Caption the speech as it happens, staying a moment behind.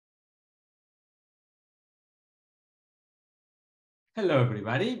Hello,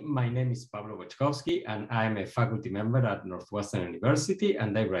 everybody. My name is Pablo Boczkowski, and I'm a faculty member at Northwestern University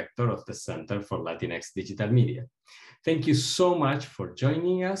and director of the Center for Latinx Digital Media. Thank you so much for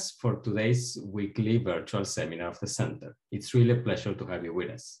joining us for today's weekly virtual seminar of the Center. It's really a pleasure to have you with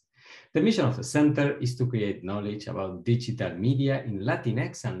us. The mission of the Center is to create knowledge about digital media in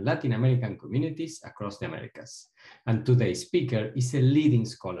Latinx and Latin American communities across the Americas. And today's speaker is a leading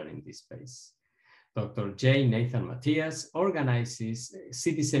scholar in this space. Dr. J. Nathan Matias organizes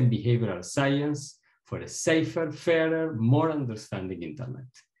citizen behavioral science for a safer, fairer, more understanding internet.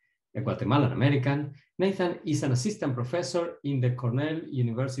 A Guatemalan American, Nathan is an assistant professor in the Cornell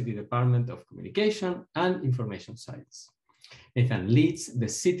University Department of Communication and Information Science. Nathan leads the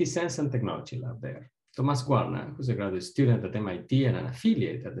Citizens and Technology Lab there. Tomás Guarna, who's a graduate student at MIT and an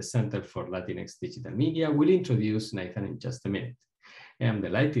affiliate at the Center for Latinx Digital Media, will introduce Nathan in just a minute. I am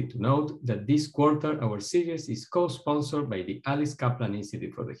delighted to note that this quarter, our series is co-sponsored by the Alice Kaplan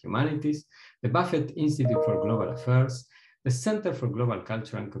Institute for the Humanities, the Buffett Institute for Global Affairs, the Center for Global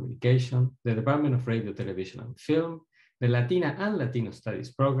Culture and Communication, the Department of Radio, Television and Film, the Latina and Latino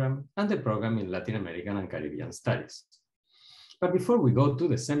Studies program, and the program in Latin American and Caribbean Studies. But before we go to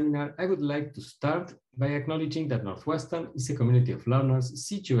the seminar, I would like to start by acknowledging that Northwestern is a community of learners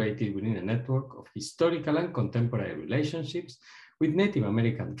situated within a network of historical and contemporary relationships with Native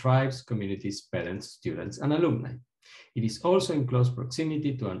American tribes, communities, parents, students, and alumni. It is also in close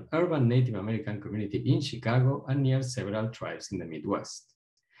proximity to an urban Native American community in Chicago and near several tribes in the Midwest.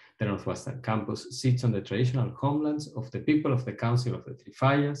 The Northwestern campus sits on the traditional homelands of the people of the Council of the Three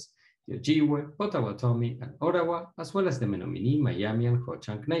Fires, the Ojibwe, Potawatomi, and Ottawa, as well as the Menominee, Miami, and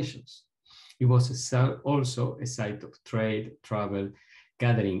Ho-Chunk nations. It was also a site of trade, travel,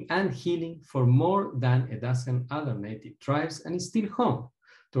 gathering, and healing for more than a dozen other native tribes, and is still home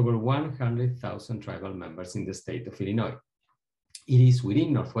to over 100,000 tribal members in the state of Illinois. It is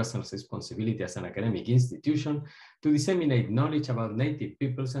within Northwestern's responsibility as an academic institution to disseminate knowledge about native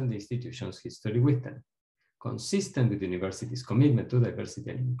peoples and the institution's history with them. Consistent with the university's commitment to diversity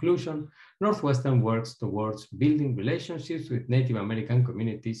and inclusion, Northwestern works towards building relationships with Native American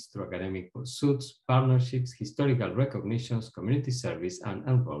communities through academic pursuits, partnerships, historical recognitions, community service, and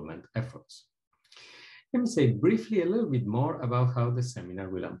enrollment efforts. Let me say briefly a little bit more about how the seminar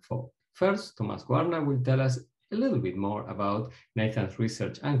will unfold. First, Tomás Guarna will tell us a little bit more about Nathan's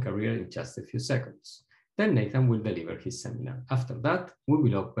research and career in just a few seconds. Then Nathan will deliver his seminar. After that, we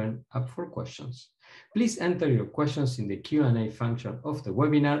will open up for questions. Please enter your questions in the Q&A function of the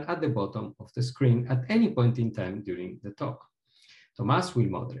webinar at the bottom of the screen at any point in time during the talk. Tomás will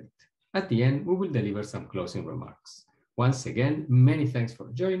moderate. At the end, we will deliver some closing remarks. Once again, many thanks for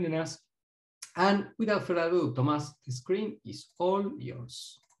joining us. And without further ado, Tomás, the screen is all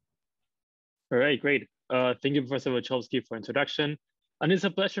yours. All right, great. Thank you, Professor Wachowski, for introduction. And it's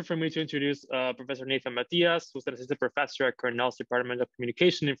a pleasure for me to introduce Professor Nathan Matias, who's an assistant professor at Cornell's Department of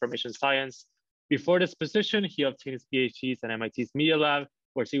Communication and Information Science. Before this position, he obtained his PhDs at MIT's Media Lab,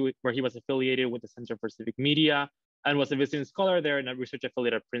 where he was affiliated with the Center for Civic Media and was a visiting scholar there and a research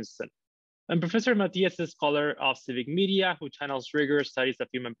affiliate at Princeton. And Professor Matias is a scholar of civic media who channels rigorous studies of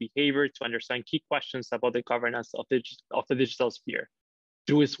human behavior to understand key questions about the governance of the digital sphere.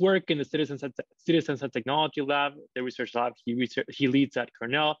 Through his work in the Citizens and Technology Lab, the research lab he leads at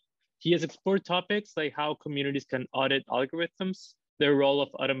Cornell, he has explored topics like how communities can audit algorithms, the role of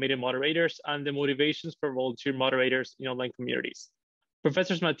automated moderators, and the motivations for volunteer moderators in online communities.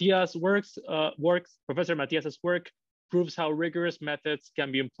 Professor Matias's work proves how rigorous methods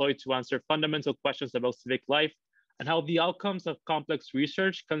can be employed to answer fundamental questions about civic life and how the outcomes of complex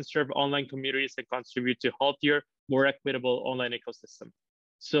research can serve online communities and contribute to healthier, more equitable online ecosystem.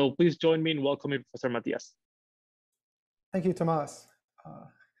 So please join me in welcoming Professor Matias. Thank you, Tomás.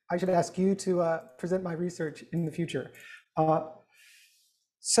 I should ask you to present my research in the future.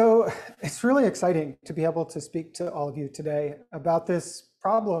 So it's really exciting to be able to speak to all of you today about this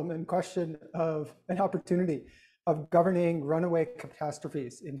problem and question of an opportunity of governing runaway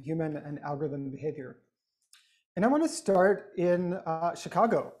catastrophes in human and algorithm behavior. And I want to start in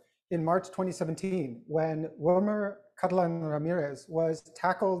Chicago in March 2017, when Wilmer Catalan Ramirez was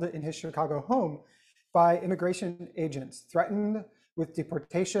tackled in his Chicago home by immigration agents, threatened with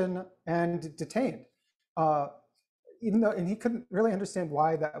deportation and detained. And he couldn't really understand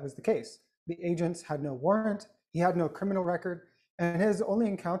why that was the case. The agents had no warrant, he had no criminal record, and his only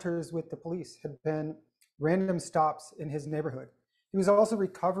encounters with the police had been random stops in his neighborhood. He was also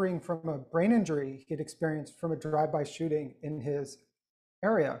recovering from a brain injury he'd experienced from a drive-by shooting in his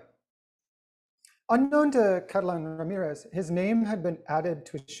area. Unknown to Catalan Ramirez, his name had been added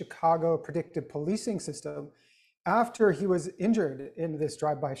to a Chicago predictive policing system after he was injured in this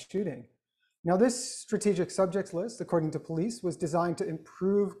drive-by shooting. Now, this strategic subjects list, according to police, was designed to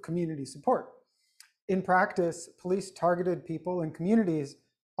improve community support. In practice, police targeted people and communities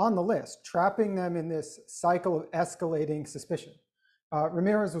on the list, trapping them in this cycle of escalating suspicion.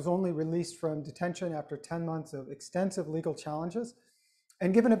 Ramirez was only released from detention after 10 months of extensive legal challenges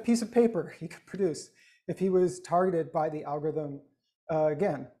and given a piece of paper he could produce if he was targeted by the algorithm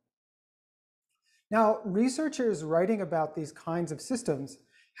again. Now, researchers writing about these kinds of systems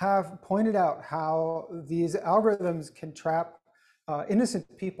have pointed out how these algorithms can trap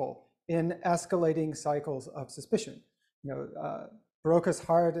innocent people in escalating cycles of suspicion. Barokas,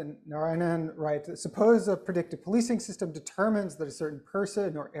 Hart, and Narayanan write, suppose a predictive policing system determines that a certain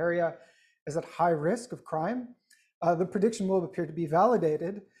person or area is at high risk of crime. The prediction will appear to be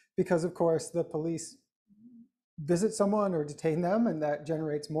validated because, of course, the police visit someone or detain them, and that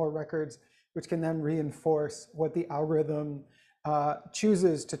generates more records, which can then reinforce what the algorithm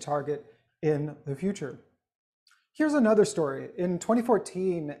chooses to target in the future. Here's another story. In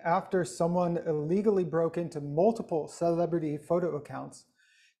 2014, after someone illegally broke into multiple celebrity photo accounts,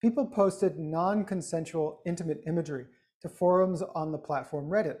 people posted non-consensual intimate imagery to forums on the platform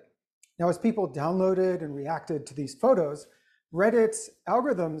Reddit. Now, as people downloaded and reacted to these photos, Reddit's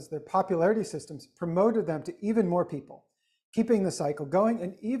algorithms, their popularity systems, promoted them to even more people, keeping the cycle going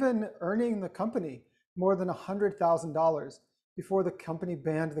and even earning the company more than $100,000 before the company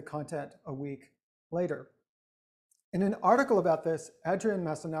banned the content a week later. In an article about this, Adrian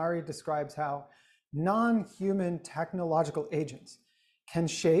Massanari describes how non-human technological agents can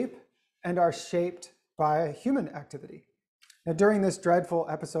shape and are shaped by human activity. Now, during this dreadful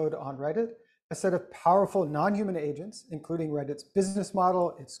episode on Reddit, a set of powerful non-human agents, including Reddit's business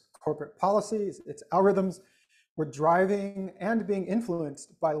model, its corporate policies, its algorithms, were driving and being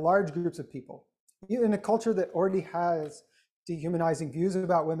influenced by large groups of people in a culture that already has dehumanizing views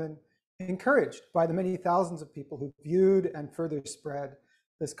about women, encouraged by the many thousands of people who viewed and further spread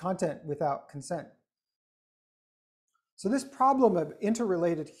this content without consent. So this problem of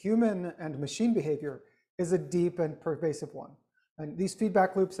interrelated human and machine behavior is a deep and pervasive one. And these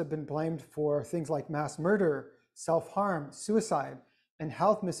feedback loops have been blamed for things like mass murder, self-harm, suicide, and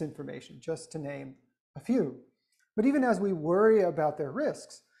health misinformation, just to name a few. But even as we worry about their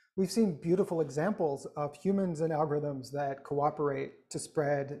risks, we've seen beautiful examples of humans and algorithms that cooperate to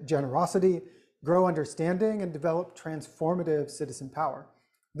spread generosity, grow understanding, and develop transformative citizen power.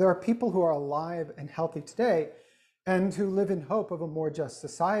 There are people who are alive and healthy today and who live in hope of a more just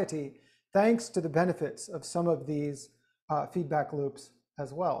society, thanks to the benefits of some of these feedback loops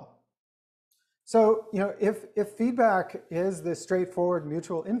as well. So, if feedback is this straightforward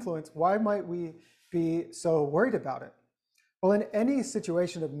mutual influence, why might we be so worried about it? Well, in any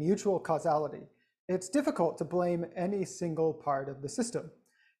situation of mutual causality, it's difficult to blame any single part of the system,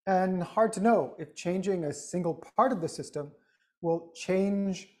 and hard to know if changing a single part of the system will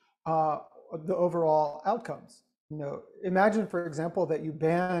change the overall outcomes. Imagine, for example, that you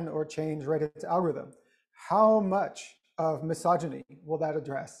ban or change Reddit's algorithm. How much of misogyny will that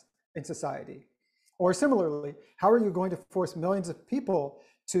address in society? Or similarly, how are you going to force millions of people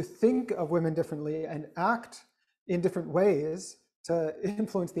to think of women differently and act in different ways to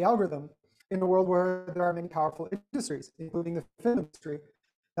influence the algorithm in a world where there are many powerful industries, including the film industry,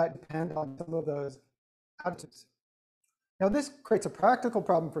 that depend on some of those attitudes? Now, this creates a practical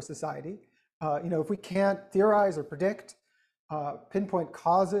problem for society. If we can't theorize or predict, pinpoint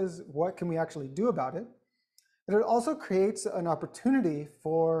causes, what can we actually do about it? But it also creates an opportunity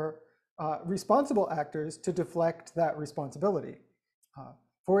for responsible actors to deflect that responsibility.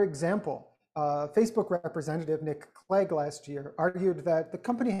 For example, Facebook representative Nick Clegg last year argued that the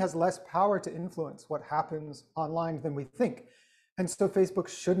company has less power to influence what happens online than we think. And so Facebook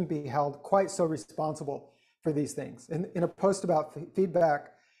shouldn't be held quite so responsible for these things. In a post about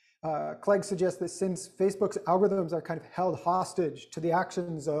feedback, Clegg suggests that since Facebook's algorithms are kind of held hostage to the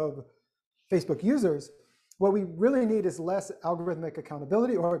actions of Facebook users, what we really need is less algorithmic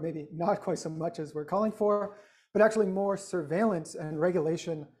accountability, or maybe not quite so much as we're calling for, but actually more surveillance and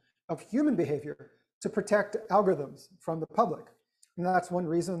regulation of human behavior to protect algorithms from the public. And that's one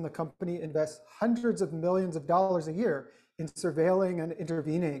reason the company invests hundreds of millions of dollars a year in surveilling and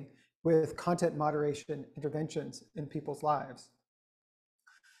intervening with content moderation interventions in people's lives.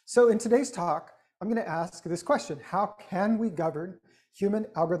 So in today's talk, I'm going to ask this question: how can we govern human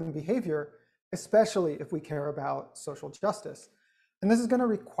algorithm behavior, especially if we care about social justice? And this is going to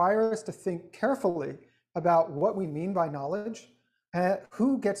require us to think carefully about what we mean by knowledge,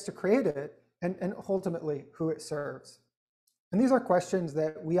 who gets to create it, and ultimately who it serves. And these are questions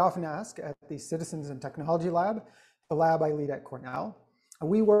that we often ask at the Citizens and Technology Lab, the lab I lead at Cornell. And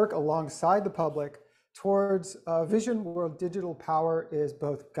we work alongside the public towards a vision where digital power is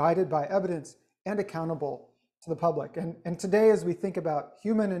both guided by evidence and accountable to the public. And today, as we think about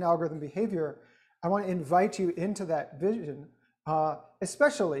human and algorithm behavior, I want to invite you into that vision,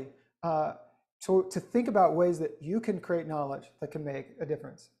 especially to think about ways that you can create knowledge that can make a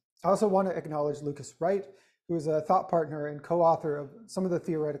difference. I also want to acknowledge Lucas Wright, who is a thought partner and co-author of some of the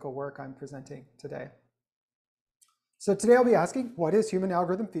theoretical work I'm presenting today. So today I'll be asking, what is human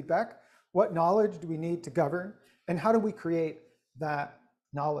algorithm feedback? What knowledge do we need to govern? And how do we create that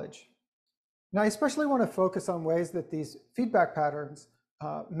knowledge? Now, I especially want to focus on ways that these feedback patterns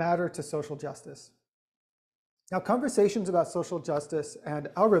matter to social justice. Now, conversations about social justice and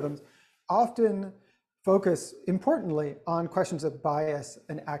algorithms often focus, importantly, on questions of bias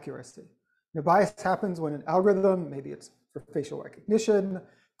and accuracy. Bias happens when an algorithm, maybe it's for facial recognition,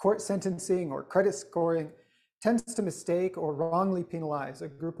 court sentencing, or credit scoring, tends to mistake or wrongly penalize a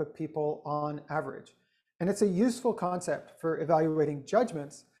group of people on average. And it's a useful concept for evaluating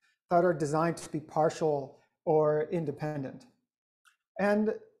judgments that are designed to be partial or independent.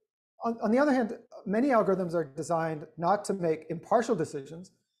 And on the other hand, many algorithms are designed not to make impartial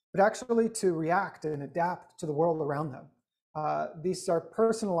decisions, but actually to react and adapt to the world around them. These are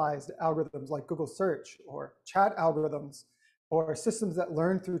personalized algorithms like Google search or chat algorithms, or systems that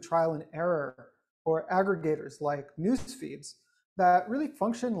learn through trial and error, or aggregators like news feeds that really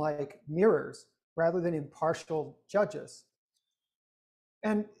function like mirrors rather than impartial judges.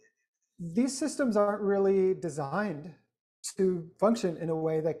 And these systems aren't really designed to function in a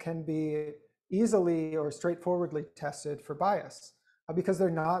way that can be easily or straightforwardly tested for bias, because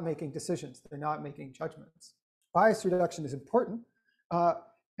they're not making decisions, they're not making judgments. Bias reduction is important,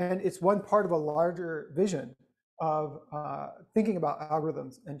 and it's one part of a larger vision of thinking about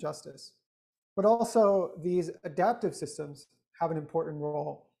algorithms and justice. But also, these adaptive systems have an important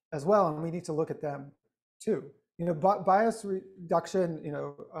role as well, and we need to look at them too. Bias reduction,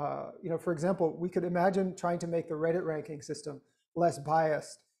 for example, we could imagine trying to make the Reddit ranking system less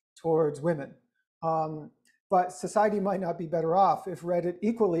biased towards women. But society might not be better off if Reddit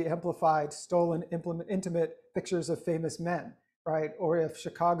equally amplified stolen intimate pictures of famous men, right? Or if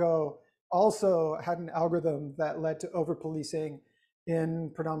Chicago also had an algorithm that led to over-policing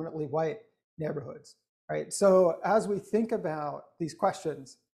in predominantly white neighborhoods, right? So as we think about these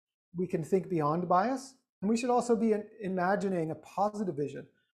questions, we can think beyond bias, and we should also be imagining a positive vision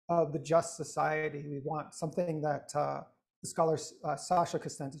of the just society we want, something that the scholar Sasha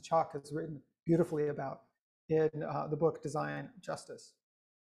Costanza-Chock has written beautifully about in the book Design Justice.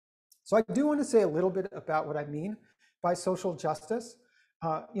 So I do want to say a little bit about what I mean by social justice.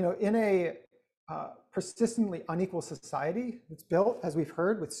 In a persistently unequal society that's built, as we've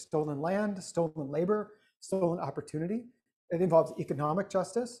heard, with stolen land, stolen labor, stolen opportunity, it involves economic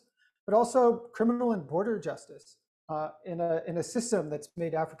justice, but also criminal and border justice in a system that's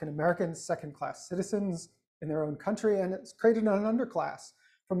made African Americans second-class citizens in their own country, and it's created an underclass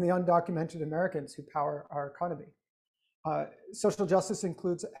from the undocumented Americans who power our economy. Social justice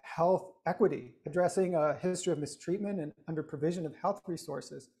includes health equity, addressing a history of mistreatment and under-provision of health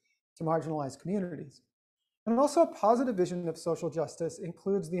resources to marginalized communities. And also a positive vision of social justice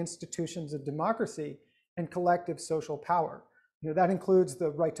includes the institutions of democracy and collective social power. That includes the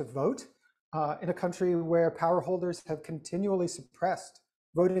right to vote in a country where power holders have continually suppressed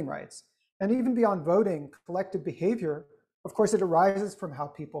voting rights. And even beyond voting, collective behavior, of course, it arises from how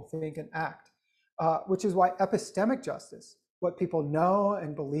people think and act, which is why epistemic justice, what people know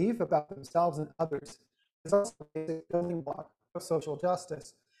and believe about themselves and others, is also a basic building block of social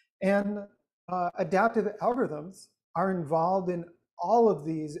justice. And adaptive algorithms are involved in all of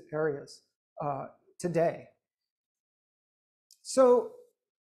these areas today. So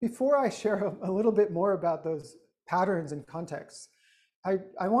before I share a little bit more about those patterns and contexts,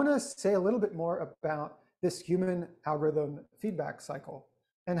 I want to say a little bit more about this human algorithm feedback cycle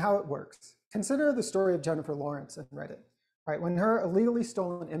and how it works. Consider the story of Jennifer Lawrence and Reddit, right? When her illegally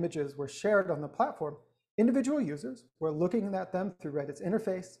stolen images were shared on the platform, individual users were looking at them through Reddit's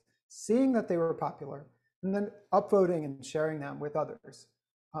interface, seeing that they were popular, and then upvoting and sharing them with others.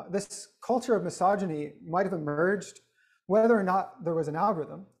 This culture of misogyny might have emerged whether or not there was an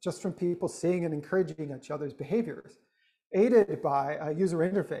algorithm, just from people seeing and encouraging each other's behaviors, aided by a user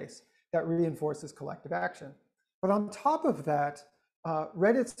interface that reinforces collective action. But on top of that,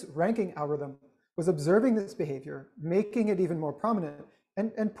 Reddit's ranking algorithm was observing this behavior, making it even more prominent,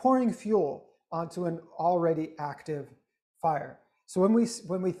 and pouring fuel onto an already active fire. So when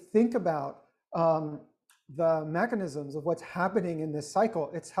we think about the mechanisms of what's happening in this cycle,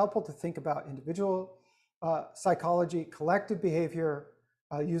 it's helpful to think about individual psychology, collective behavior,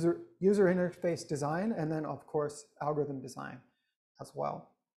 user interface design, and then of course, algorithm design as well.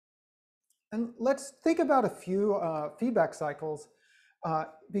 And let's think about a few feedback cycles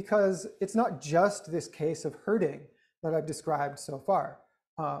because it's not just this case of herding that I've described so far,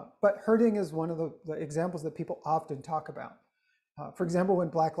 but herding is one of the examples that people often talk about. For example, when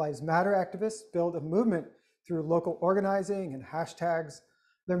Black Lives Matter activists built a movement through local organizing and hashtags,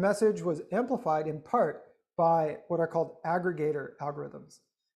 their message was amplified in part by what are called aggregator algorithms.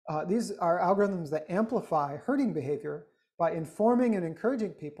 These are algorithms that amplify herding behavior by informing and encouraging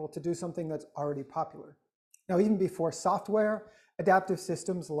people to do something that's already popular. Now, even before software, adaptive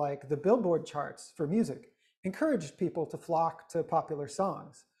systems like the Billboard charts for music encouraged people to flock to popular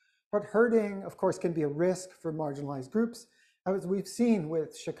songs. But herding, of course, can be a risk for marginalized groups, as we've seen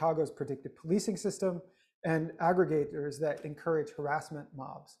with Chicago's predictive policing system and aggregators that encourage harassment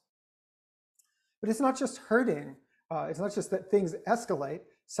mobs. But it's not just herding. It's not just that things escalate.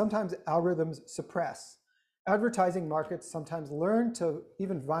 Sometimes algorithms suppress. Advertising markets sometimes learn to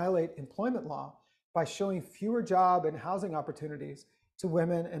even violate employment law by showing fewer job and housing opportunities to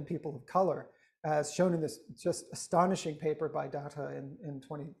women and people of color, as shown in this just astonishing paper by Data in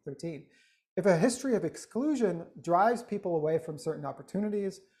 2013. If a history of exclusion drives people away from certain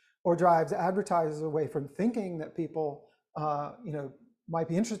opportunities or drives advertisers away from thinking that people might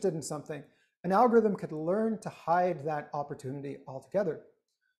be interested in something, an algorithm could learn to hide that opportunity altogether.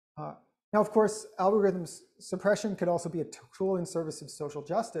 Now, of course, algorithms suppression could also be a tool in service of social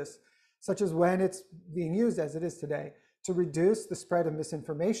justice, such as when it's being used, as it is today, to reduce the spread of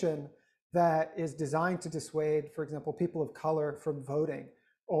misinformation that is designed to dissuade, for example, people of color from voting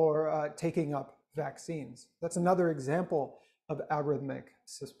or taking up vaccines. That's another example of algorithmic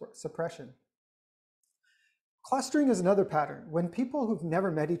suppression. Clustering is another pattern. When people who've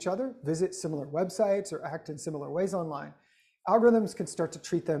never met each other visit similar websites or act in similar ways online, algorithms can start to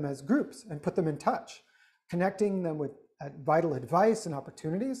treat them as groups and put them in touch, connecting them with vital advice and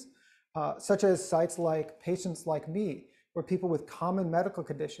opportunities, such as sites like Patients Like Me, where people with common medical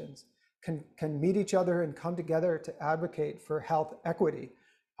conditions can meet each other and come together to advocate for health equity.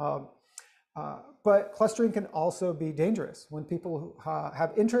 But clustering can also be dangerous when people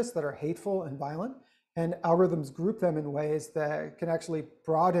have interests that are hateful and violent, and algorithms group them in ways that can actually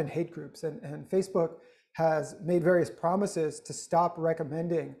broaden hate groups. And Facebook has made various promises to stop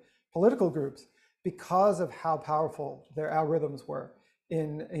recommending political groups because of how powerful their algorithms were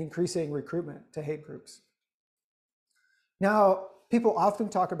in increasing recruitment to hate groups. Now, people often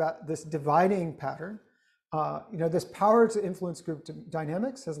talk about this dividing pattern. This power to influence group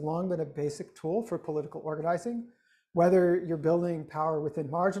dynamics has long been a basic tool for political organizing, whether you're building power within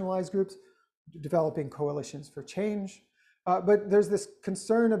marginalized groups, developing coalitions for change. But there's this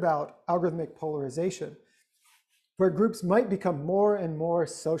concern about algorithmic polarization, where groups might become more and more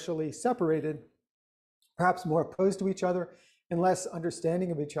socially separated, perhaps more opposed to each other and less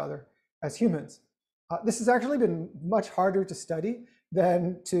understanding of each other as humans. This has actually been much harder to study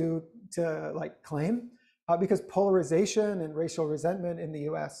than to claim, because polarization and racial resentment in the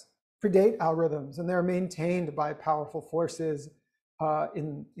US predate algorithms, and they're maintained by powerful forces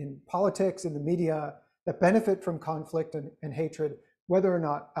in politics, in the media, that benefit from conflict and hatred, whether or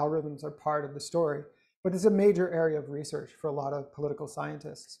not algorithms are part of the story. But it's a major area of research for a lot of political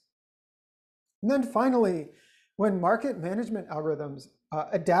scientists. And then finally, when market management algorithms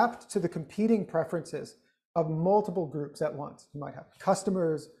adapt to the competing preferences of multiple groups at once, you might have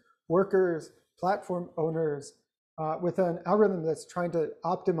customers, workers, platform owners, with an algorithm that's trying to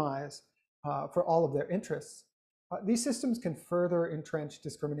optimize for all of their interests. These systems can further entrench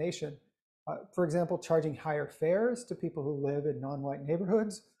discrimination. For example, charging higher fares to people who live in non-white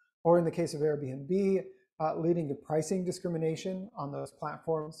neighborhoods, or in the case of Airbnb, leading to pricing discrimination on those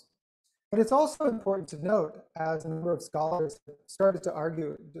platforms. But it's also important to note, as a number of scholars have started to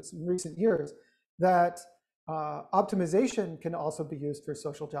argue in recent years, that optimization can also be used for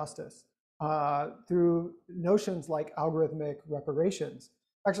social justice through notions like algorithmic reparations,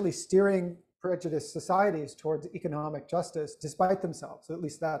 actually steering prejudiced societies towards economic justice despite themselves. At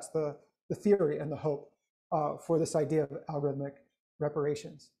least that's the theory and the hope for this idea of algorithmic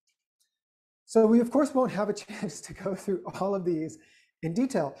reparations. So we, of course, won't have a chance to go through all of these in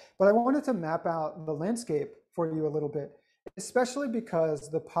detail, but I wanted to map out the landscape for you a little bit, especially because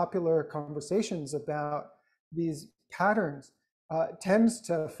the popular conversations about these patterns tends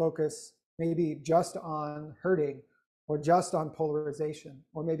to focus maybe just on herding, or just on polarization,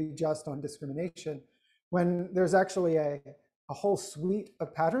 or maybe just on discrimination, when there's actually a whole suite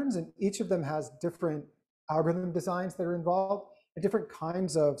of patterns, and each of them has different algorithm designs that are involved, and different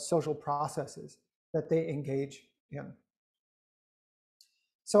kinds of social processes that they engage in.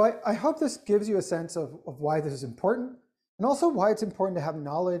 So I hope this gives you a sense of why this is important, and also why it's important to have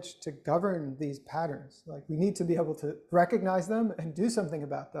knowledge to govern these patterns. Like, we need to be able to recognize them and do something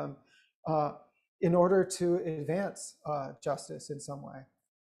about them in order to advance justice in some way.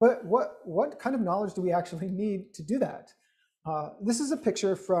 But what kind of knowledge do we actually need to do that? This is a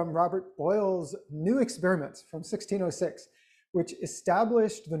picture from Robert Boyle's new experiments from 1606, which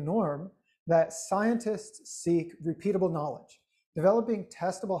established the norm that scientists seek repeatable knowledge, developing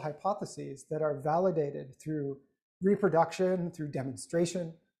testable hypotheses that are validated through reproduction, through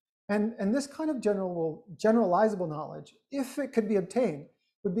demonstration. And this kind of generalizable knowledge, if it could be obtained,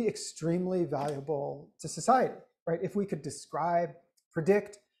 would be extremely valuable to society, right? If we could describe,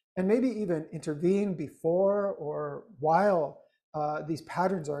 predict, and maybe even intervene before or while these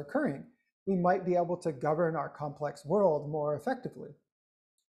patterns are occurring, we might be able to govern our complex world more effectively.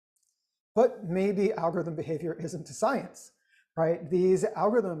 But maybe algorithm behavior isn't a science, right? These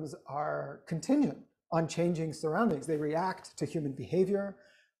algorithms are contingent on changing surroundings. They react to human behavior.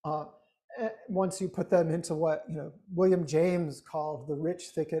 Once you put them into what William James called the rich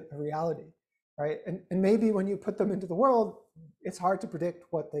thicket of reality, right? And maybe when you put them into the world, it's hard to predict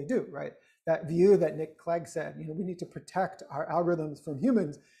what they do, right? That view that Nick Clegg said, we need to protect our algorithms from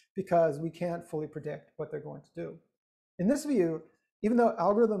humans because we can't fully predict what they're going to do. In this view, even though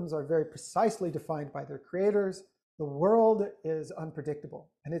algorithms are very precisely defined by their creators, the world is unpredictable,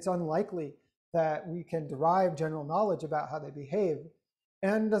 and it's unlikely that we can derive general knowledge about how they behave.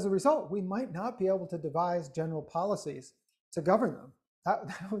 And as a result, we might not be able to devise general policies to govern them.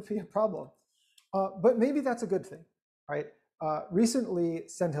 That would be a problem. But maybe that's a good thing, right? Recently,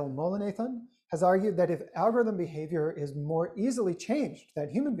 Senthil Mullainathan has argued that if algorithm behavior is more easily changed than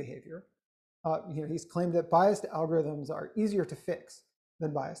human behavior, he's claimed that biased algorithms are easier to fix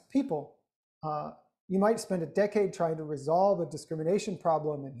than biased people. You might spend a decade trying to resolve a discrimination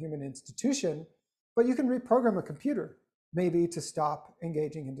problem in human institution, but you can reprogram a computer maybe to stop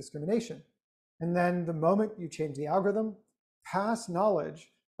engaging in discrimination. And then the moment you change the algorithm, past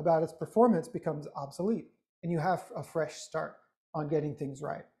knowledge about its performance becomes obsolete, and you have a fresh start on getting things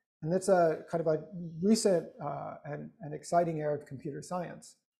right. And that's a kind of a recent and exciting era of computer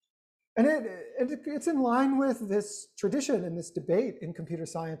science. And it's in line with this tradition and this debate in computer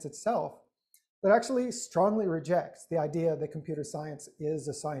science itself that actually strongly rejects the idea that computer science is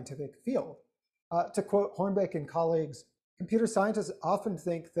a scientific field. To quote Hornbeck and colleagues, computer scientists often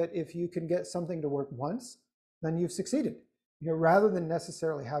think that if you can get something to work once, then you've succeeded. Rather than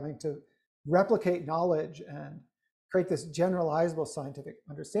necessarily having to replicate knowledge and create this generalizable scientific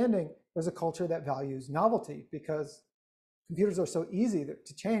understanding, there's a culture that values novelty because computers are so easy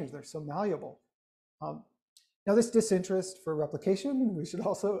to change, they're so malleable. Now, this disinterest for replication, we should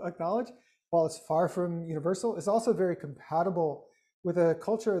also acknowledge, while it's far from universal, is also very compatible with a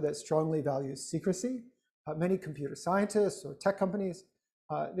culture that strongly values secrecy. Many computer scientists or tech companies,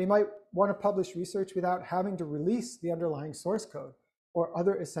 they might want to publish research without having to release the underlying source code or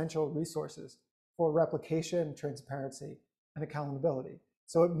other essential resources for replication, transparency, and accountability.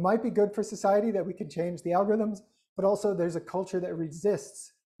 So it might be good for society that we can change the algorithms, but also there's a culture that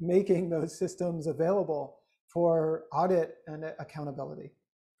resists making those systems available for audit and accountability.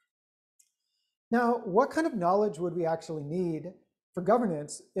 Now, what kind of knowledge would we actually need for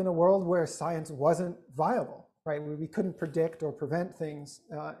governance in a world where science wasn't viable, right? Where we couldn't predict or prevent things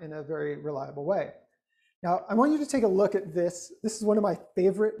in a very reliable way. Now, I want you to take a look at this. This is one of my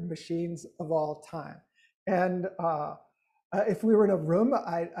favorite machines of all time. And if we were in a room,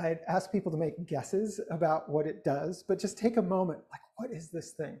 I'd ask people to make guesses about what it does, but just take a moment, like, what is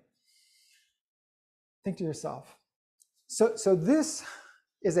this thing? Think to yourself. So this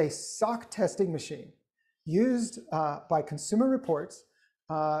is a sock testing machine used by Consumer Reports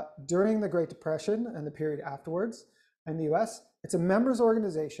during the Great Depression and the period afterwards in the US. It's a members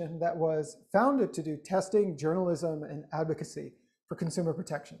organization that was founded to do testing, journalism, and advocacy for consumer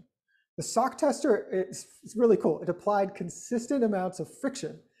protection. The sock tester, it's really cool. It applied consistent amounts of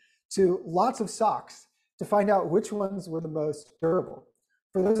friction to lots of socks to find out which ones were the most durable.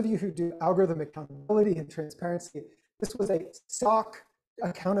 For those of you who do algorithm accountability and transparency, this was a sock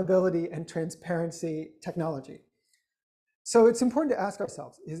accountability and transparency technology. So it's important to ask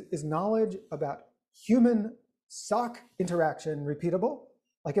ourselves, is knowledge about human sock interaction repeatable?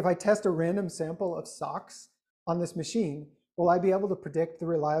 Like if I test a random sample of socks on this machine, will I be able to predict the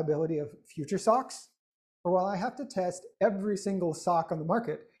reliability of future socks? Or will I have to test every single sock on the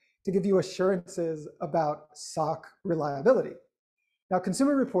market to give you assurances about sock reliability? Now,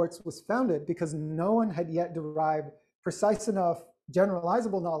 Consumer Reports was founded because no one had yet derived precise enough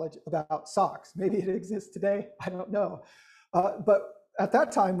generalizable knowledge about socks. Maybe it exists today, I don't know. But at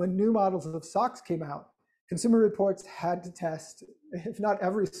that time, when new models of socks came out, Consumer Reports had to test, if not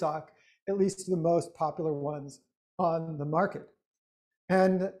every sock, at least the most popular ones on the market.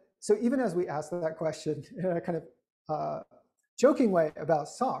 And so even as we ask that question in a kind of joking way about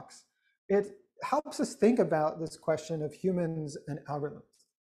socks, it helps us think about this question of humans and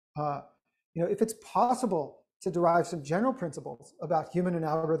algorithms. If it's possible to derive some general principles about human and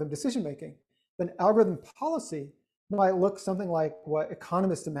algorithm decision making, then algorithm policy might look something like what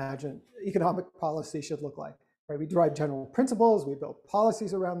economists imagine economic policy should look like. Right? We derive general principles, we build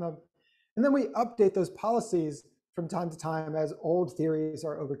policies around them, and then we update those policies from time to time as old theories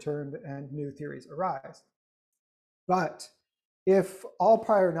are overturned and new theories arise. But if all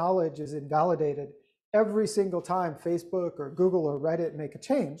prior knowledge is invalidated every single time Facebook or Google or Reddit make a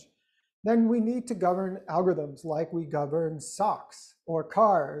change, then we need to govern algorithms like we govern socks or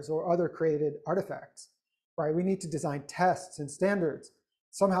cars or other created artifacts, right? We need to design tests and standards,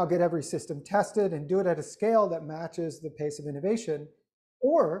 somehow get every system tested and do it at a scale that matches the pace of innovation,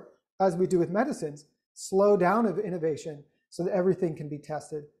 or as we do with medicines, slow down of innovation so that everything can be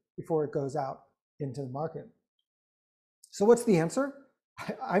tested before it goes out into the market. So what's the answer?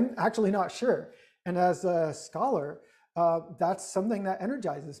 I'm actually not sure. And as a scholar, that's something that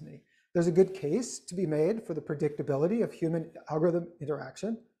energizes me. There's a good case to be made for the predictability of human algorithm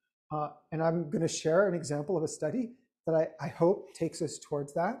interaction. And I'm going to share an example of a study that I hope takes us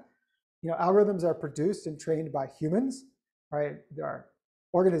towards that. Algorithms are produced and trained by humans, right? There are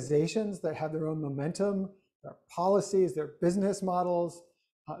organizations that have their own momentum, there are policies, there are business models,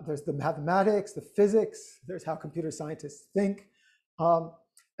 there's the mathematics, the physics, there's how computer scientists think.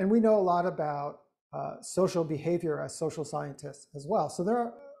 And we know a lot about social behavior as social scientists as well. So there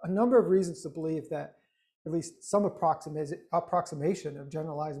are a number of reasons to believe that at least some approximation of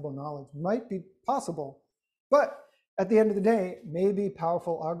generalizable knowledge might be possible. But at the end of the day, maybe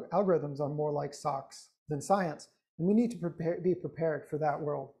powerful algorithms are more like socks than science. And we need to be prepared for that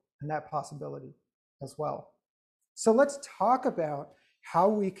world and that possibility as well. So let's talk about how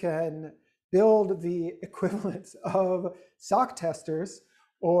we can build the equivalents of sock testers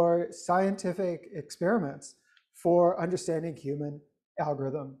or scientific experiments for understanding human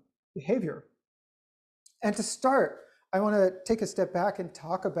algorithm behavior. And to start, I want to take a step back and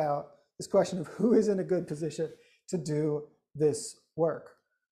talk about this question of who is in a good position to do this work.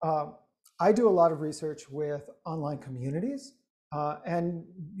 I do a lot of research with online communities, and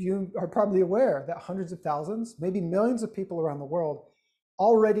you are probably aware that hundreds of thousands, maybe millions of people around the world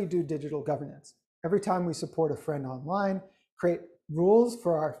already do digital governance. Every time we support a friend online, create rules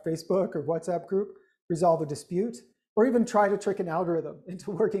for our Facebook or WhatsApp group, resolve a dispute, or even try to trick an algorithm into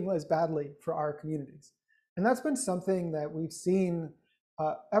working less badly for our communities. And that's been something that we've seen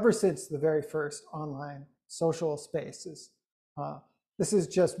ever since the very first online social spaces. This is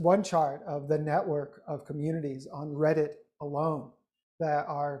just one chart of the network of communities on Reddit alone that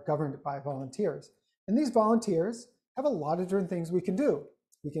are governed by volunteers. And these volunteers have a lot of different things we can do.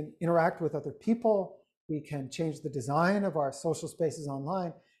 We can interact with other people, we can change the design of our social spaces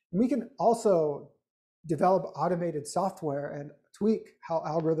online, and we can also develop automated software and tweak how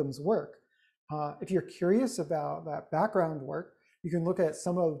algorithms work. If you're curious about that background work, you can look at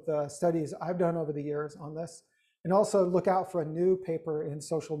some of the studies I've done over the years on this, and also look out for a new paper in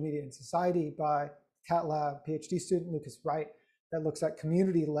Social Media and Society by Cat Lab PhD student Lucas Wright that looks at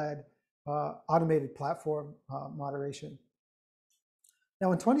community-led automated platform moderation.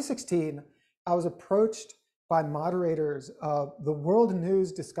 Now in 2016, I was approached by moderators of the World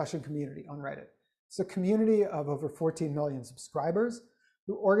News discussion community on Reddit. It's a community of over 14 million subscribers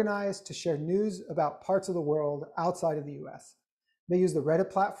who organized to share news about parts of the world outside of the US. They use the Reddit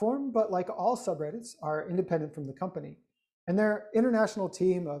platform, but like all subreddits, are independent from the company. And their international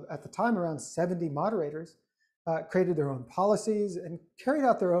team of, at the time, around 70 moderators created their own policies and carried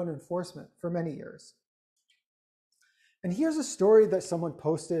out their own enforcement for many years. And here's a story that someone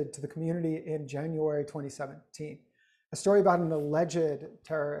posted to the community in January 2017, a story about an alleged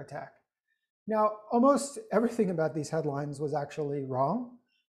terror attack. Now, almost everything about these headlines was actually wrong.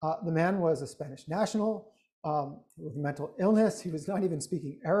 The man was a Spanish national with mental illness. He was not even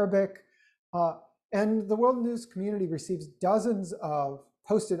speaking Arabic. And the world news community receives dozens of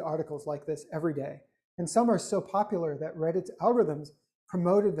posted articles like this every day. And some are so popular that Reddit's algorithms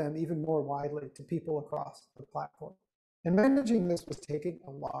promoted them even more widely to people across the platform. And managing this was taking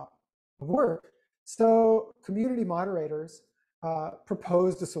a lot of work. So community moderators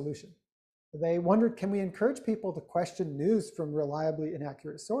proposed a solution. They wondered, can we encourage people to question news from reliably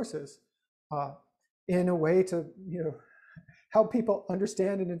inaccurate sources in a way to help people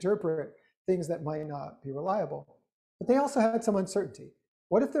understand and interpret things that might not be reliable? But they also had some uncertainty.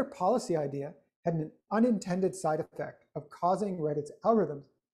 What if their policy idea had an unintended side effect of causing Reddit's algorithms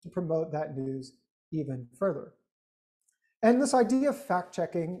to promote that news even further? And this idea of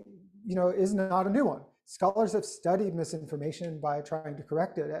fact-checking, is not a new one. Scholars have studied misinformation by trying to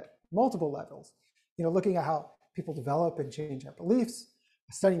correct it at multiple levels. Looking at how people develop and change their beliefs,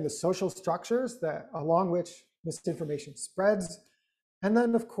 studying the social structures along which misinformation spreads, and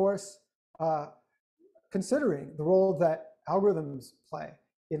then, of course, considering the role that algorithms play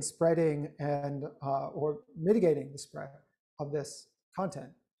in spreading and or mitigating the spread of this content.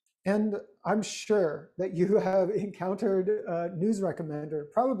 And I'm sure that you have encountered a news recommender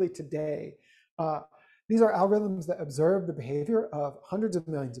probably today. These are algorithms that observe the behavior of hundreds of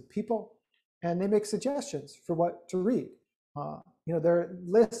millions of people, and they make suggestions for what to read. There are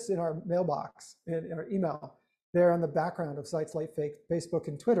lists in our mailbox, in our email. They're on the background of sites like Facebook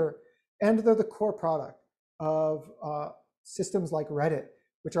and Twitter, and they're the core product of systems like Reddit,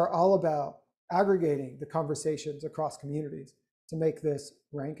 which are all about aggregating the conversations across communities to make this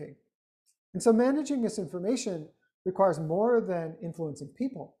ranking. And so managing misinformation requires more than influencing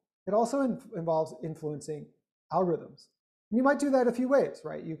people. It also involves influencing algorithms. And you might do that a few ways,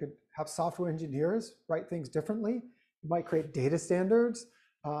 right? You could have software engineers write things differently. You might create data standards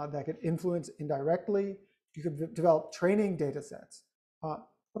that could influence indirectly. You could develop training data sets.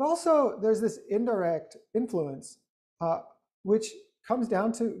 But also there's this indirect influence, which comes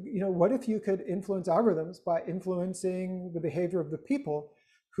down to, what if you could influence algorithms by influencing the behavior of the people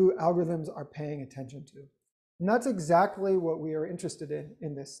who algorithms are paying attention to? And that's exactly what we are interested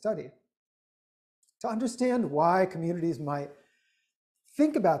in this study. To understand why communities might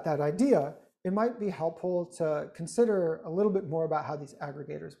think about that idea, it might be helpful to consider a little bit more about how these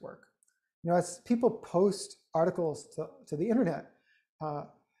aggregators work. As people post articles to the internet,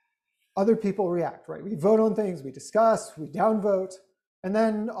 other people react, right? We vote on things, we discuss, we downvote, and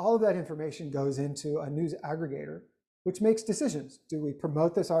then all of that information goes into a news aggregator, which makes decisions. Do we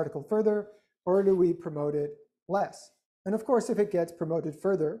promote this article further, or do we promote it less? And of course, if it gets promoted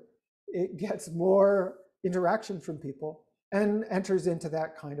further, it gets more interaction from people and enters into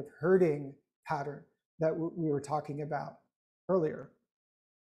that kind of herding pattern that we were talking about earlier.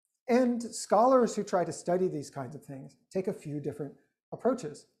 And scholars who try to study these kinds of things take a few different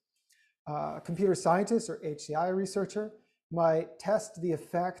approaches. A computer scientist or HCI researcher might test the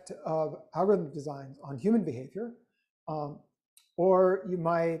effect of algorithm designs on human behavior. Or you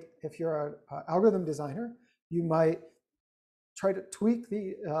might, if you're an algorithm designer, you might try to tweak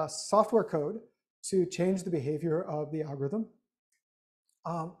the software code to change the behavior of the algorithm.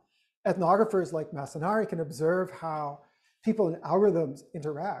 Ethnographers like Masanari can observe how people and algorithms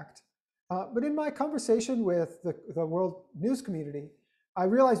interact. But in my conversation with the world news community, I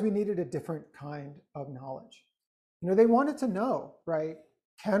realized we needed a different kind of knowledge. They wanted to know, right?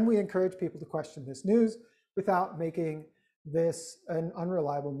 Can we encourage people to question this news without making this an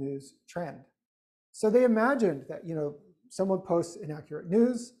unreliable news trend? So they imagined that, someone posts inaccurate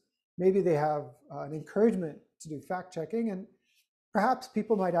news, maybe they have an encouragement to do fact checking, and perhaps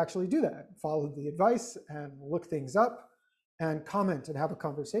people might actually do that, follow the advice and look things up and comment and have a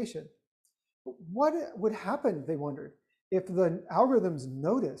conversation. But what would happen, they wondered, if the algorithms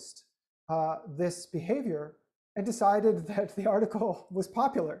noticed this behavior and decided that the article was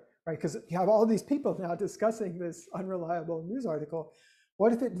popular, right? Because you have all these people now discussing this unreliable news article.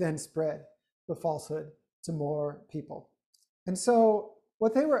 What if it then spread the falsehood to more people? And so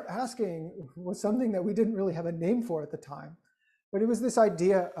what they were asking was something that we didn't really have a name for at the time, but it was this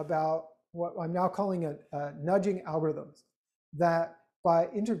idea about what I'm now calling nudging algorithms, that by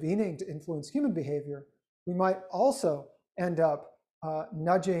intervening to influence human behavior, we might also end up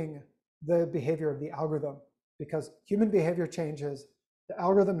nudging the behavior of the algorithm, because human behavior changes, the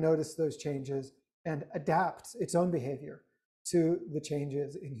algorithm notices those changes and adapts its own behavior to the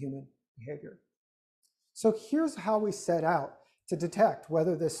changes in human behavior. So here's how we set out to detect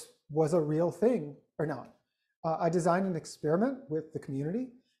whether this was a real thing or not. I designed an experiment with the community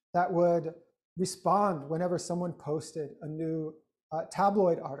that would respond whenever someone posted a new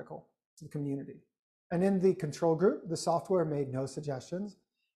tabloid article to the community. And in the control group, the software made no suggestions.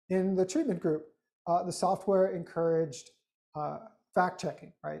 In the treatment group, the software encouraged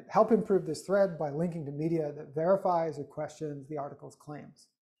fact-checking, right? Help improve this thread by linking to media that verifies or questions the article's claims.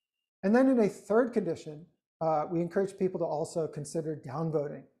 And then in a third condition, we encourage people to also consider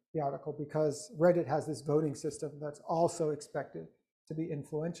downvoting the article, because Reddit has this voting system that's also expected to be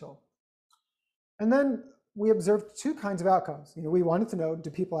influential. And then we observed two kinds of outcomes. We wanted to know, do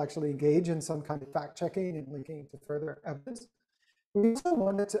people actually engage in some kind of fact checking and linking to further evidence? We also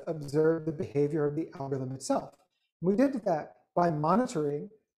wanted to observe the behavior of the algorithm itself. We did that by monitoring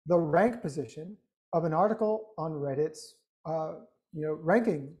the rank position of an article on Reddit's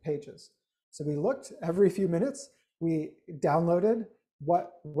ranking pages. So we looked every few minutes, we downloaded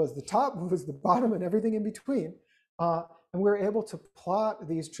what was the top, what was the bottom, and everything in between. And we were able to plot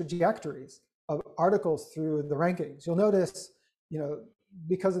these trajectories of articles through the rankings. You'll notice,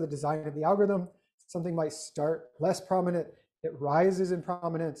 because of the design of the algorithm, something might start less prominent, it rises in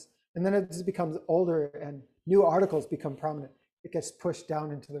prominence, and then it just becomes older and new articles become prominent. It gets pushed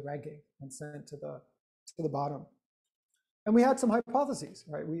down into the ranking and sent to the bottom. And we had some hypotheses,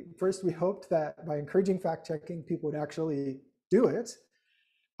 right? First, we hoped that by encouraging fact-checking, people would actually do it.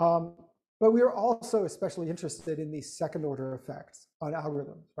 But we were also especially interested in these second-order effects on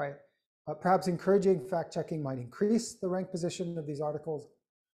algorithms, right? Perhaps encouraging fact-checking might increase the rank position of these articles.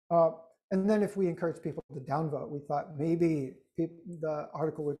 And then if we encourage people to downvote, we thought maybe the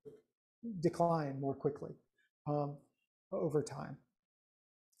article would decline more quickly over time.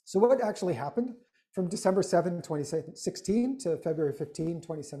 So what actually happened? From December 7, 2016 to February 15,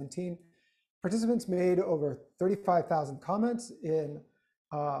 2017, participants made over 35,000 comments in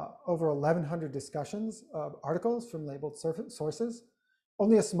over 1,100 discussions of articles from labeled sources.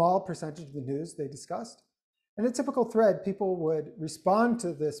 Only a small percentage of the news they discussed. In a typical thread, people would respond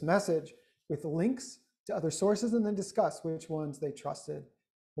to this message with links to other sources and then discuss which ones they trusted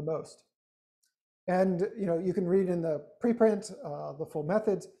the most. And you can read in the preprint the full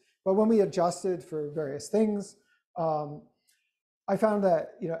methods, but when we adjusted for various things, I found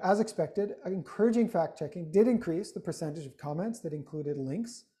that, as expected, encouraging fact-checking did increase the percentage of comments that included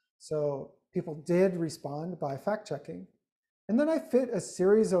links. So people did respond by fact-checking. And then I fit a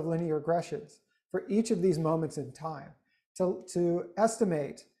series of linear regressions for each of these moments in time to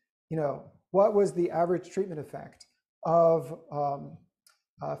estimate, what was the average treatment effect of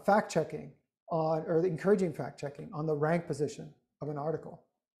fact-checking or the encouraging fact-checking on the rank position of an article.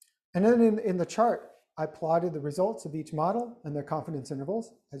 And then in the chart, I plotted the results of each model and their confidence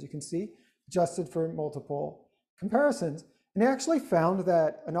intervals, as you can see, adjusted for multiple comparisons. And I actually found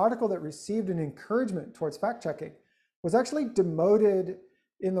that an article that received an encouragement towards fact-checking was actually demoted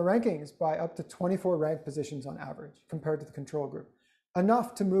in the rankings by up to 24 rank positions on average compared to the control group,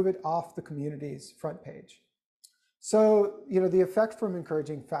 enough to move it off the community's front page. So, the effect from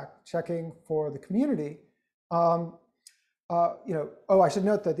encouraging fact-checking for the community, I should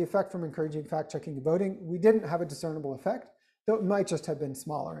note that the effect from encouraging fact-checking and voting, we didn't have a discernible effect, though it might just have been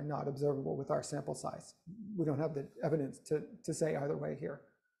smaller and not observable with our sample size. We don't have the evidence to say either way here.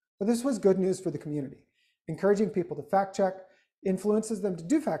 But this was good news for the community. Encouraging people to fact-check influences them to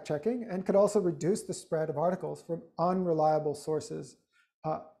do fact-checking and could also reduce the spread of articles from unreliable sources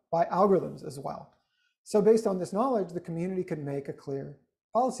by algorithms as well. So based on this knowledge, the community could make a clear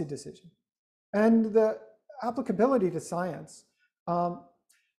policy decision. And the applicability to science,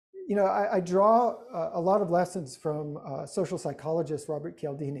 I draw a lot of lessons from social psychologist Robert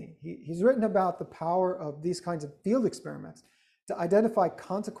Cialdini. He's written about the power of these kinds of field experiments to identify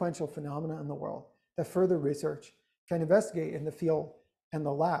consequential phenomena in the world that further research can investigate in the field and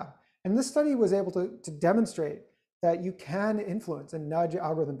the lab. And this study was able to demonstrate that you can influence and nudge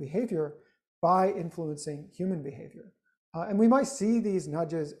algorithm behavior by influencing human behavior. And we might see these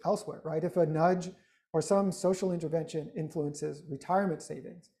nudges elsewhere, right? If a nudge or some social intervention influences retirement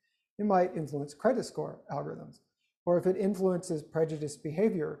savings, it might influence credit score algorithms. Or if it influences prejudice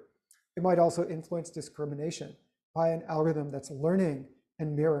behavior, it might also influence discrimination by an algorithm that's learning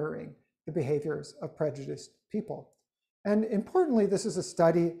and mirroring the behaviors of prejudiced people. And importantly, this is a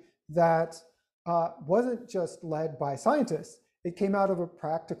study that wasn't just led by scientists. It came out of a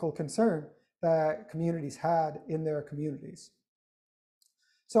practical concern that communities had in their communities.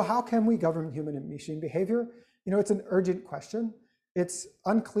 So how can we govern human and machine behavior? It's an urgent question. It's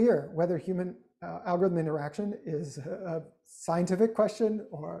unclear whether human algorithm interaction is a scientific question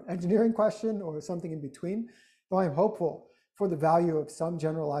or engineering question or something in between, though I'm hopeful for the value of some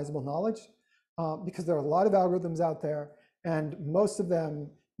generalizable knowledge because there are a lot of algorithms out there and most of them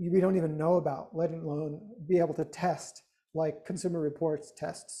we don't even know about, let alone be able to test, like Consumer Reports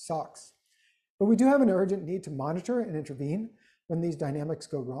tests SOX. But we do have an urgent need to monitor and intervene when these dynamics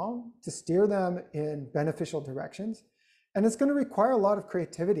go wrong, to steer them in beneficial directions. And it's going to require a lot of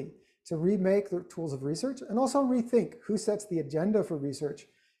creativity to remake the tools of research and also rethink who sets the agenda for research,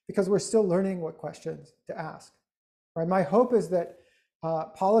 because we're still learning what questions to ask. Right? My hope is that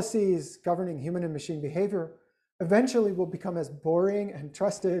policies governing human and machine behavior eventually will become as boring and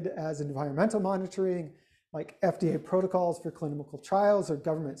trusted as environmental monitoring, like FDA protocols for clinical trials or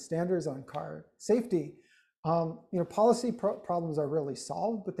government standards on car safety. Policy problems are really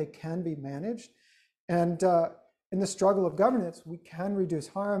solved, but they can be managed. And in the struggle of governance, we can reduce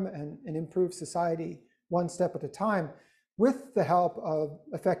harm and improve society one step at a time with the help of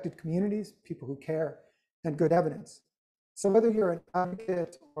affected communities, people who care, and good evidence. So whether you're an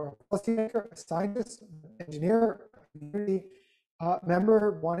advocate or a policymaker, a scientist, an engineer, a community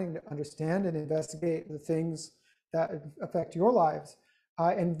member wanting to understand and investigate the things that affect your lives,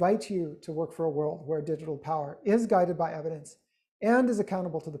 I invite you to work for a world where digital power is guided by evidence and is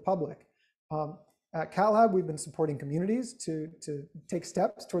accountable to the public. At Cat Lab, we've been supporting communities to take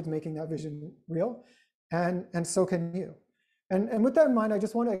steps towards making that vision real, and so can you. And with that in mind, I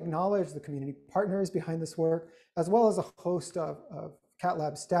just want to acknowledge the community partners behind this work, as well as a host of Cat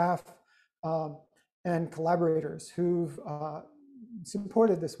Lab staff and collaborators who've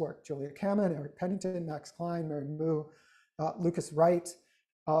supported this work: Julia Kamen, Eric Pennington, Max Klein, Mary Moo, Lucas Wright,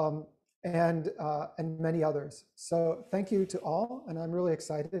 and many others. So thank you to all, and I'm really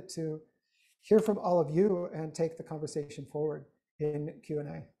excited to hear from all of you and take the conversation forward in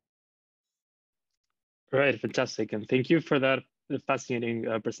Q&A. All right, fantastic. And thank you for that fascinating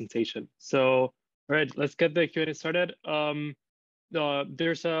presentation. So, all right, let's get the Q&A started.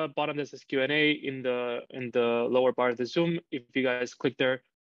 There's a bottom that says Q&A in the lower bar of the Zoom. If you guys click there,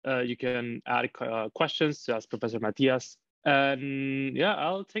 you can add questions to ask Professor Matias. And yeah,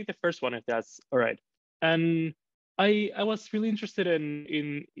 I'll take the first one if that's all right. And I was really interested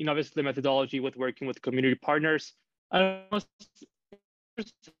in obviously the methodology with working with community partners. I was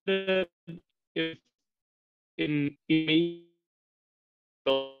interested if in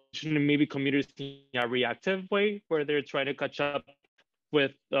maybe communities in a reactive way where they're trying to catch up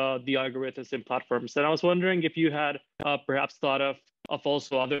with the algorithms and platforms. And I was wondering if you had perhaps thought of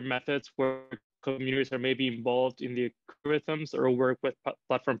also other methods where communities are maybe involved in the algorithms or work with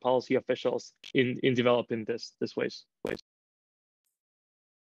platform policy officials in developing this ways.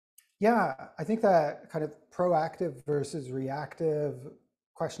 Yeah, I think that kind of proactive versus reactive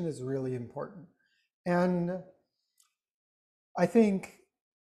question is really important. And I think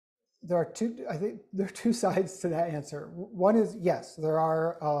there are two sides to that answer. One is, yes,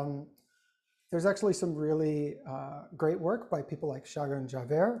 there's actually some really great work by people like Chaga and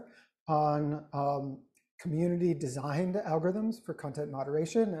Javert on community designed algorithms for content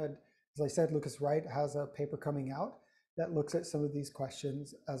moderation. And as I said, Lucas Wright has a paper coming out that looks at some of these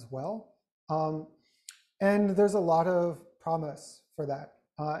questions as well. And there's a lot of promise for that.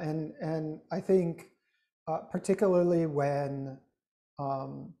 And I think particularly when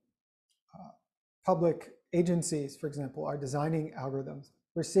public agencies, for example, are designing algorithms,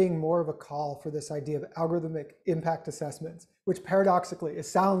 we're seeing more of a call for this idea of algorithmic impact assessments, which paradoxically, it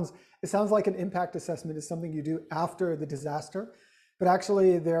sounds like an impact assessment is something you do after the disaster, but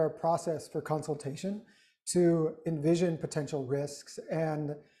actually they're a process for consultation to envision potential risks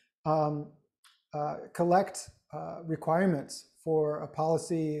and collect requirements for a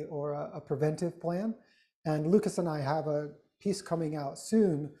policy or a preventive plan. And Lucas and I have a piece coming out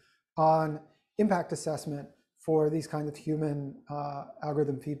soon on impact assessment for these kind of human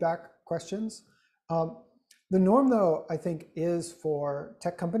algorithm feedback questions. The norm, though, I think, is for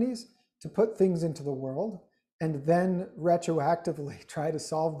tech companies to put things into the world and then retroactively try to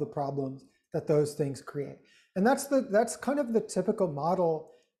solve the problems that those things create. And that's kind of the typical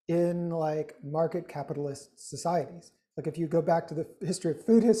model in like market capitalist societies. Like if you go back to the history of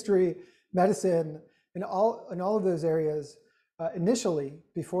food history, medicine, in all of those areas, initially,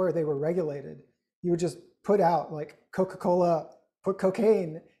 before they were regulated, you would just put out like Coca-Cola, put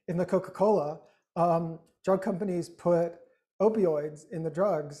cocaine in the Coca-Cola. Drug companies put opioids in the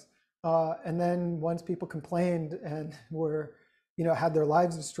drugs. And then once people complained and were, had their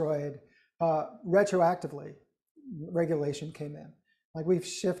lives destroyed, retroactively, regulation came in. Like we've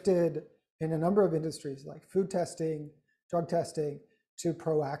shifted in a number of industries like food testing, drug testing, to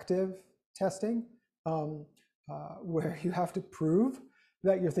proactive testing, where you have to prove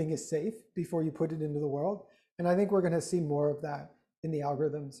that your thing is safe before you put it into the world. And I think we're going to see more of that in the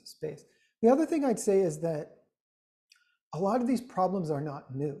algorithms space. The other thing I'd say is that a lot of these problems are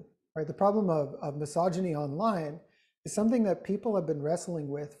not new, right? The problem of misogyny online is something that people have been wrestling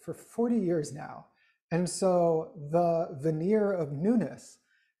with for 40 years now. And so the veneer of newness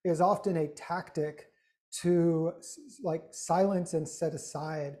is often a tactic to like silence and set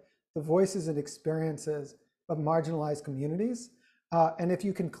aside the voices and experiences of marginalized communities. And if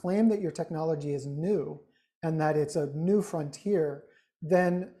you can claim that your technology is new and that it's a new frontier,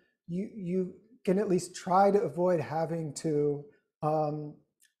 then you can at least try to avoid having to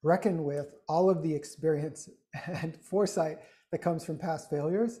reckon with all of the experience and foresight that comes from past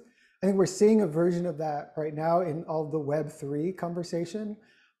failures. I think we're seeing a version of that right now in all the Web3 conversation,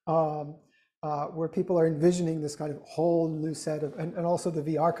 where people are envisioning this kind of whole new set of, and also the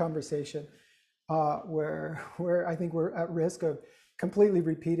VR conversation, where I think we're at risk of completely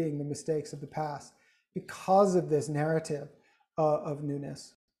repeating the mistakes of the past because of this narrative of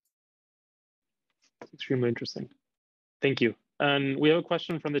newness. That's extremely interesting. Thank you. And we have a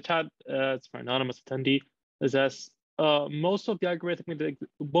question from the chat. It's from an anonymous attendee. It says, most of the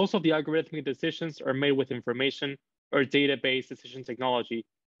algorithmic decisions are made with information or database decision technology.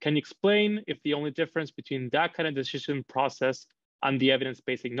 Can you explain if the only difference between that kind of decision process and the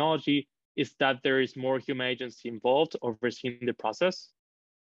evidence-based technology is that there is more human agency involved overseeing the process?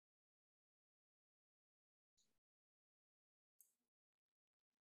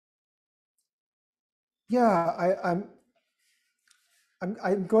 Yeah,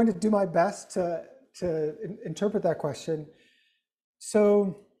 I'm going to do my best to interpret that question.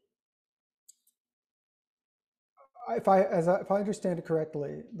 So if I understand it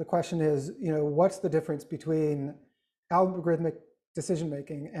correctly, the question is, what's the difference between algorithmic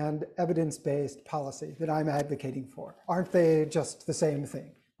decision-making and evidence-based policy that I'm advocating for? Aren't they just the same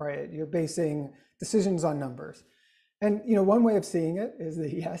thing, right? You're basing decisions on numbers. And one way of seeing it is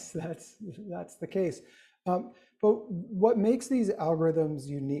that yes, that's the case. But what makes these algorithms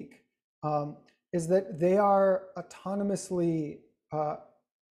unique is that they are autonomously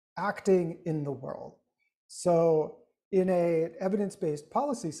acting in the world. So in an evidence-based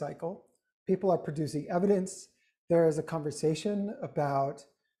policy cycle, people are producing evidence. There is a conversation about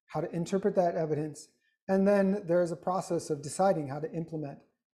how to interpret that evidence. And then there's a process of deciding how to implement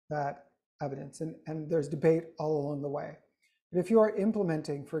that evidence. And there's debate all along the way. But if you are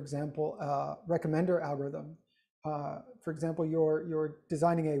implementing, for example, a recommender algorithm, for example, you're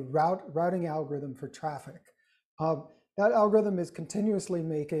designing a routing algorithm for traffic. That algorithm is continuously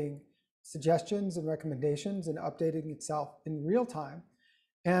making suggestions and recommendations and updating itself in real time.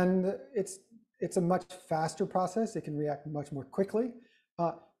 And it's a much faster process. It can react much more quickly,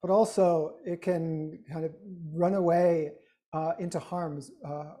 but also it can kind of run away into harms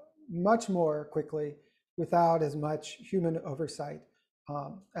much more quickly without as much human oversight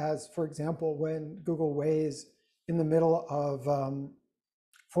as, for example, when Google Waze in the middle of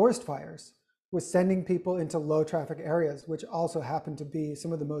forest fires was sending people into low traffic areas, which also happen to be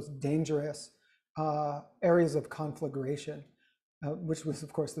some of the most dangerous areas of conflagration, which was,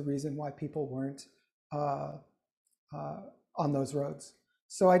 of course, the reason why people weren't on those roads.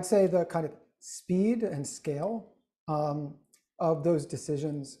 So I'd say the kind of speed and scale of those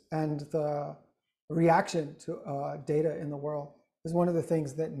decisions and the reaction to data in the world is one of the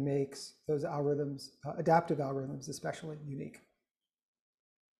things that makes those algorithms, adaptive algorithms, especially unique.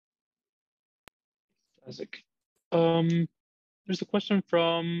 Isaac. There's a question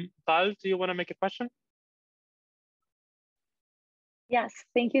from Val. Do you want to make a question? Yes,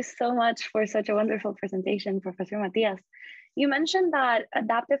 thank you so much for such a wonderful presentation, Professor Matias. You mentioned that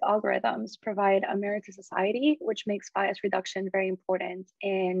adaptive algorithms provide a mirror to society, which makes bias reduction very important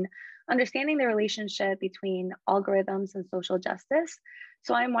in understanding the relationship between algorithms and social justice.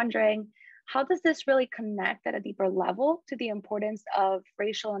 So I'm wondering, how does this really connect at a deeper level to the importance of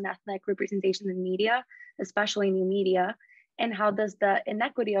racial and ethnic representation in media, especially new media? And how does the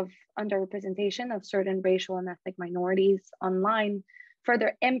inequity of underrepresentation of certain racial and ethnic minorities online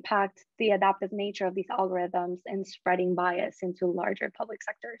further impact the adaptive nature of these algorithms and spreading bias into larger public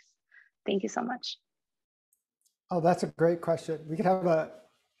sectors? Thank you so much. Oh, that's a great question. We could have an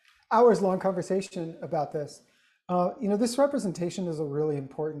hours-long conversation about this. This representation is a really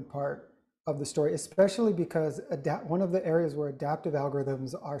important part of the story, especially because one of the areas where adaptive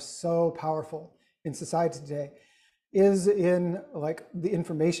algorithms are so powerful in society today is in like the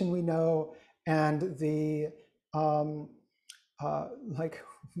information we know and the like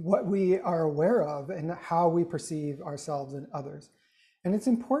what we are aware of and how we perceive ourselves and others. And it's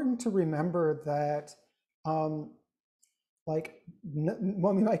important to remember that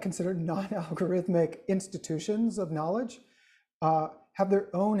what we might consider non-algorithmic institutions of knowledge have their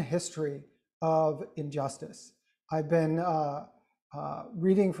own history of injustice. I've been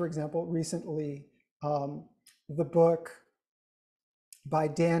reading, for example, recently, the book by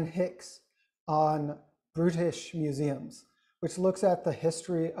Dan Hicks on brutish museums, which looks at the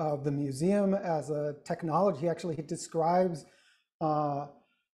history of the museum as a technology. Actually, he describes the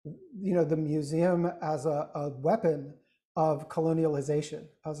museum as a weapon of colonialization,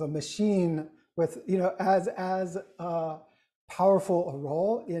 as a machine with as powerful a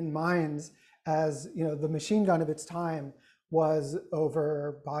role in minds as, you know, the machine gun of its time was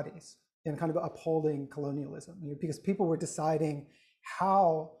over bodies and kind of upholding colonialism, you know, because people were deciding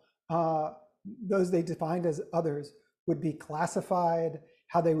how those they defined as others would be classified,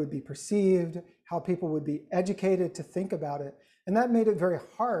 how they would be perceived, how people would be educated to think about it. And that made it very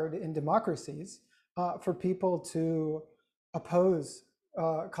hard in democracies for people to oppose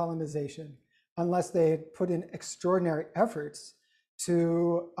colonization unless they had put in extraordinary efforts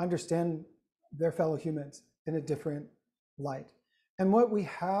to understand their fellow humans in a different light. And what we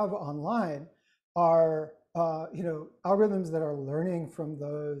have online are you know, algorithms that are learning from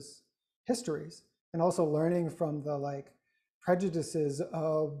those histories and also learning from the prejudices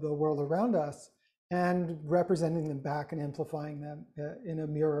of the world around us and representing them back and amplifying them in a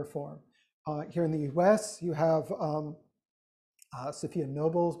mirror form. Here in the US, you have Sophia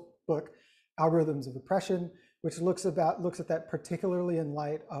Noble's book, Algorithms of Oppression, which looks at that particularly in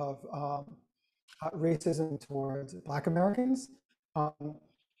light of racism towards Black Americans.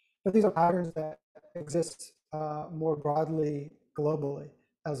 But these are patterns that exist more broadly globally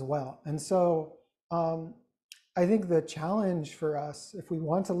as well. And so I think the challenge for us, if we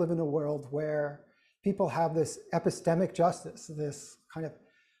want to live in a world where people have this epistemic justice, this kind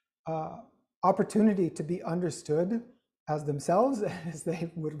of opportunity to be understood as themselves, as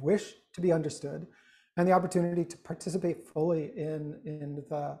they would wish to be understood, and the opportunity to participate fully in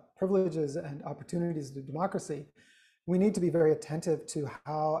the privileges and opportunities of democracy, we need to be very attentive to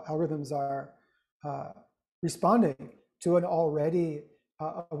how algorithms are responding to an already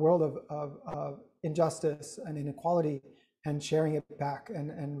a world of injustice and inequality, and sharing it back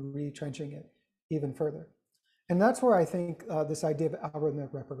and retrenching it even further. And that's where I think this idea of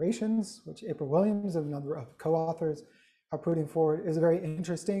algorithmic reparations, which April Williams and a number of co-authors are putting forward, is a very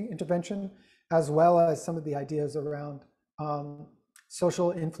interesting intervention, as well as some of the ideas around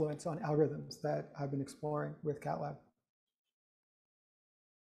social influence on algorithms that I've been exploring with CatLab.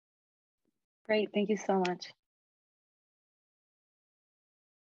 Great, thank you so much.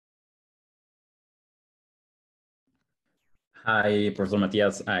 Hi, Professor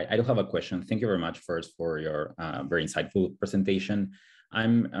Matias. I do have a question. Thank you very much first for your very insightful presentation.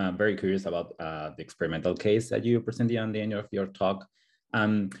 I'm very curious about the experimental case that you presented on the end of your talk.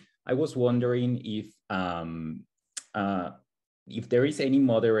 I was wondering if there is any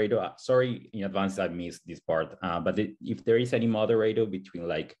moderator, sorry in advance I missed this part, but if there is any moderator between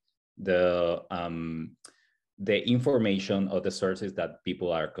like the information or the sources that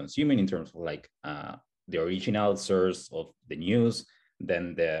people are consuming in terms of like the original source of the news,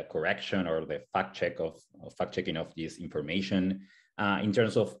 then the correction or the fact-checking of this information in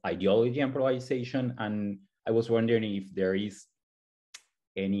terms of ideology and polarization. And I was wondering if there is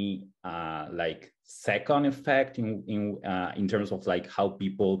any like second effect in terms of like how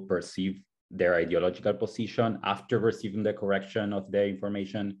people perceive their ideological position after receiving the correction of the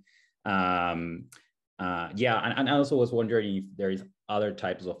information. Yeah, and I also was wondering if there is other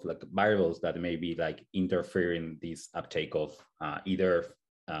types of like variables that may be like interfere in this uptake of either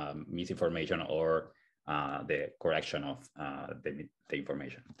misinformation or the correction of the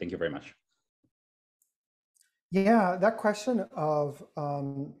information. Thank you very much. Yeah, that question of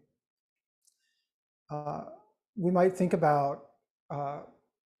we might think about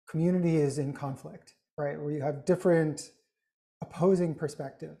communities in conflict, right? Where you have different opposing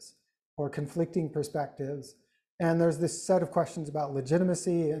perspectives or conflicting perspectives. And there's this set of questions about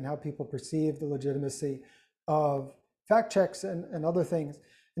legitimacy and how people perceive the legitimacy of fact checks and other things.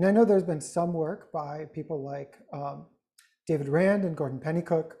 And I know there's been some work by people like David Rand and Gordon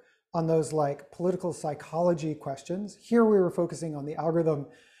Pennycook on those like political psychology questions. Here we were focusing on the algorithm.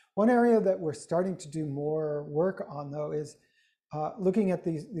 One area that we're starting to do more work on though is looking at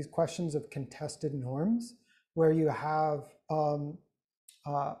these questions of contested norms, where you have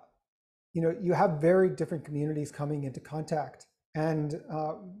you have very different communities coming into contact. And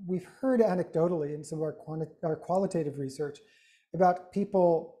we've heard anecdotally in some of our qualitative research about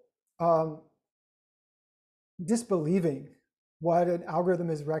people disbelieving what an algorithm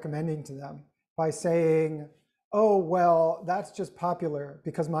is recommending to them by saying, oh, well, that's just popular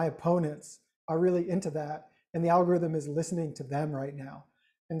because my opponents are really into that and the algorithm is listening to them right now.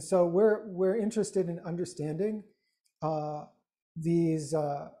 And so we're interested in understanding these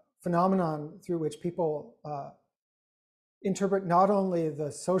phenomenon through which people interpret not only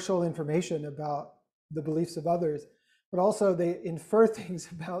the social information about the beliefs of others, but also they infer things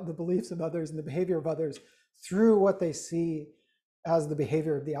about the beliefs of others and the behavior of others through what they see as the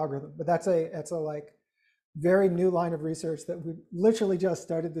behavior of the algorithm. But that's a like very new line of research that we literally just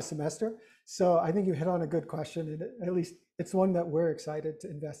started this semester. So I think you hit on a good question, and at least it's one that we're excited to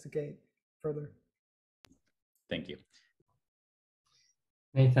investigate further. Thank you.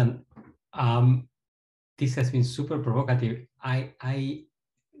 Nathan, this has been super provocative. I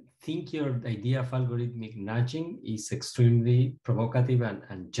think your idea of algorithmic nudging is extremely provocative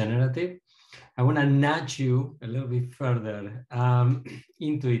and generative. I want to nudge you a little bit further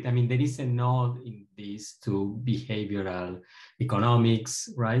into it. I mean, there is a nod in this to behavioral economics,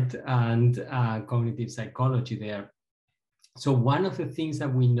 right? And cognitive psychology there. So one of the things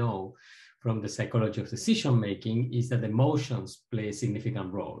that we know from the psychology of decision-making is that emotions play a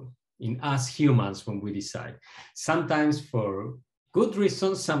significant role in us humans when we decide, sometimes for good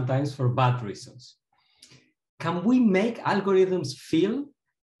reasons, sometimes for bad reasons. Can we make algorithms feel?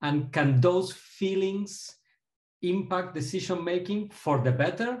 And can those feelings impact decision-making for the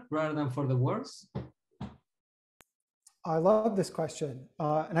better rather than for the worse? I love this question.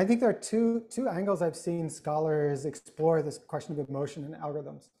 And I think there are two angles I've seen scholars explore this question of emotion and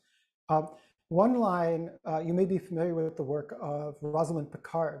algorithms. One line, you may be familiar with the work of Rosalind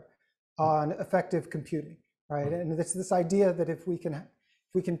Picard on effective computing, right? And it's this idea that if we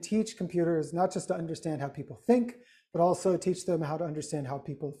can teach computers not just to understand how people think, but also teach them how to understand how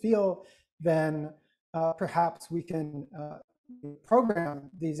people feel, then perhaps we can program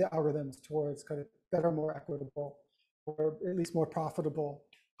these algorithms towards kind of better, more equitable, or at least more profitable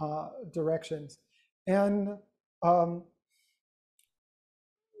directions. And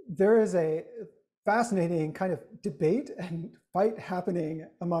there is a fascinating kind of debate and fight happening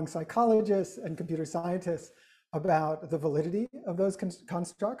among psychologists and computer scientists about the validity of those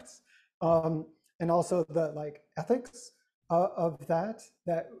constructs, and also the ethics of that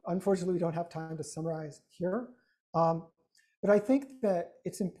unfortunately we don't have time to summarize here. But I think that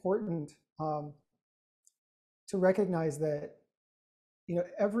it's important to recognize that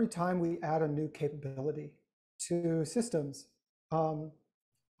every time we add a new capability to systems,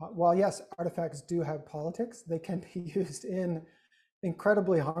 while yes, artifacts do have politics, they can be used in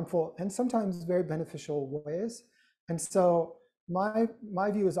incredibly harmful and sometimes very beneficial ways. And so my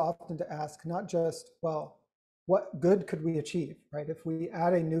view is often to ask not just, well, what good could we achieve, right? If we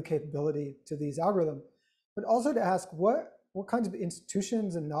add a new capability to these algorithms, but also to ask what kinds of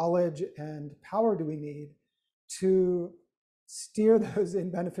institutions and knowledge and power do we need to steer those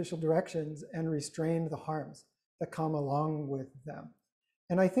in beneficial directions and restrain the harms that come along with them.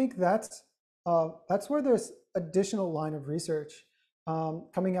 And I think that's where there's additional line of research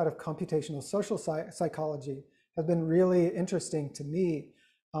coming out of computational social psychology has been really interesting to me,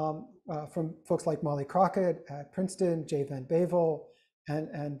 from folks like Molly Crockett at Princeton, Jay Van Bavel,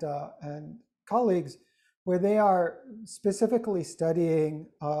 and colleagues, where they are specifically studying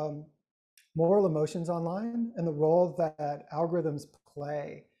moral emotions online and the role that algorithms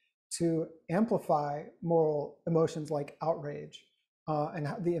play to amplify moral emotions like outrage, and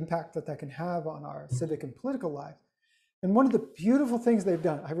the impact that can have on our civic and political lives. And one of the beautiful things they've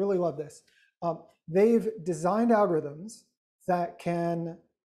done, I really love this, they've designed algorithms that can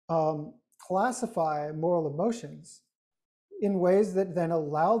classify moral emotions in ways that then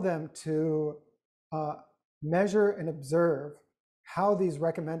allow them to measure and observe how these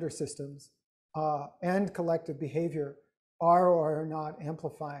recommender systems and collective behavior are or are not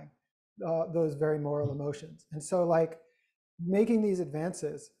amplifying those very moral emotions. And so making these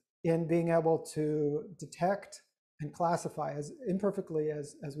advances in being able to detect and classify as imperfectly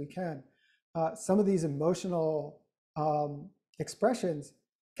as we can some of these emotional expressions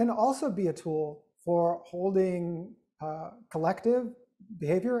can also be a tool for holding collective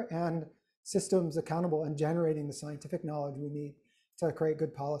behavior and systems accountable and generating the scientific knowledge we need to create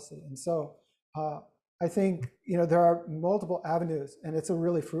good policy. And so I think there are multiple avenues, and it's a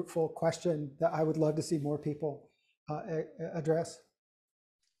really fruitful question that I would love to see more people address.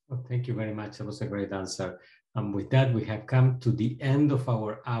 Well, thank you very much. That was a great answer. With that, we have come to the end of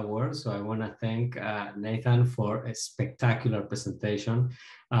our hour. So I want to thank Nathan for a spectacular presentation,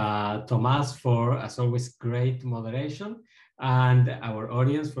 Tomas for, as always, great moderation, and our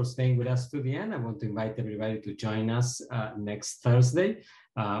audience for staying with us to the end. I want to invite everybody to join us next Thursday,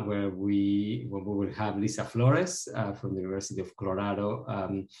 where we will have Lisa Flores from the University of Colorado.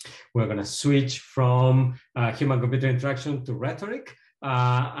 We're going to switch from human-computer interaction to rhetoric.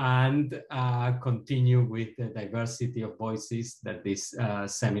 And continue with the diversity of voices that this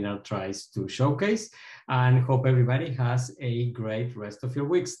seminar tries to showcase, and hope everybody has a great rest of your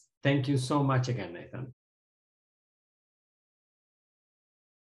weeks. Thank you so much again, Nathan.